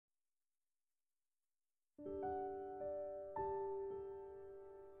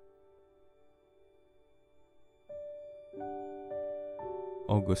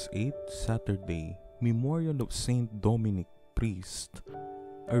August 8, Saturday, Memorial of Saint Dominic, Priest.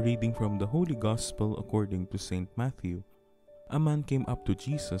 A reading from the Holy Gospel according to Saint Matthew. A man came up to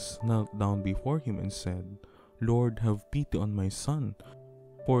Jesus, knelt down before him and said, "Lord, have pity on my son,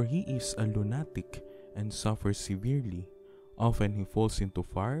 for he is a lunatic and suffers severely. Often he falls into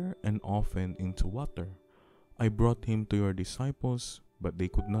fire and often into water. I brought him to your disciples, but they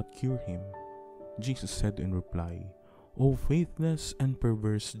could not cure him." Jesus said in reply, "O faithless and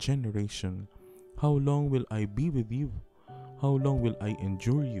perverse generation, how long will I be with you? How long will I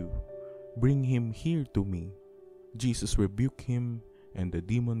endure you? Bring him here to me." Jesus rebuked him, and the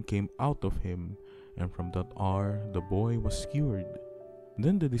demon came out of him, and from that hour the boy was cured.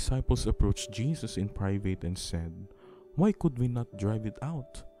 Then the disciples approached Jesus in private and said, "Why could we not drive it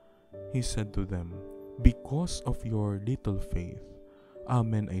out?" He said to them, "Because of your little faith.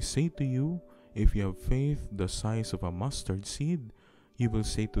 Amen, I say to you, if you have faith the size of a mustard seed, you will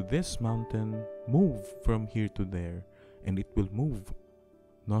say to this mountain, 'Move from here to there,' and it will move.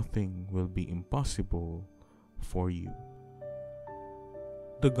 Nothing will be impossible for you."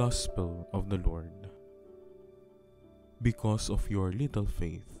 The Gospel of the Lord. Because of your little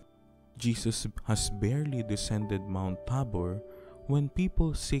faith. Jesus has barely descended Mount Tabor when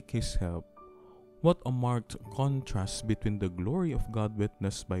people seek his help. What a marked contrast between the glory of God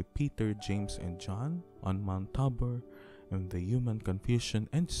witnessed by Peter, James, and John on Mount Tabor and the human confusion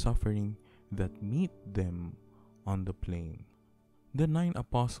and suffering that meet them on the plain. The 9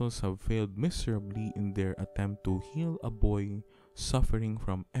 apostles have failed miserably in their attempt to heal a boy suffering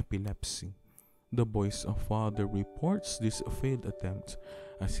from epilepsy. The boy's father reports this failed attempt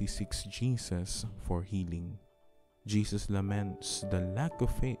as he seeks Jesus for healing. Jesus laments the lack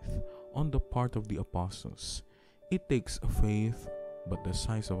of faith on the part of the apostles. It takes faith, but the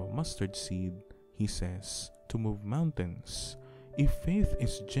size of a mustard seed, he says, to move mountains. If faith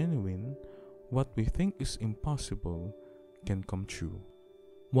is genuine, what we think is impossible can come true.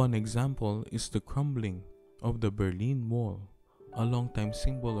 One example is the crumbling of the Berlin Wall, a long-time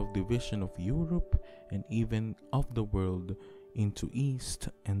symbol of division of Europe and even of the world into East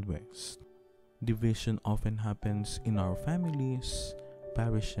and West. Division often happens in our families,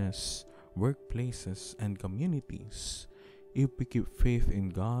 parishes, workplaces, and communities. If we keep faith in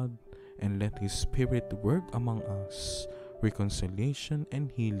God and let His Spirit work among us, reconciliation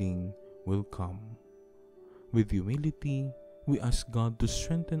and healing will come. With humility, we ask God to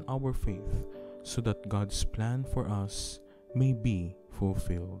strengthen our faith so that God's plan for us may be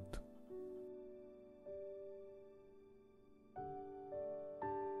fulfilled.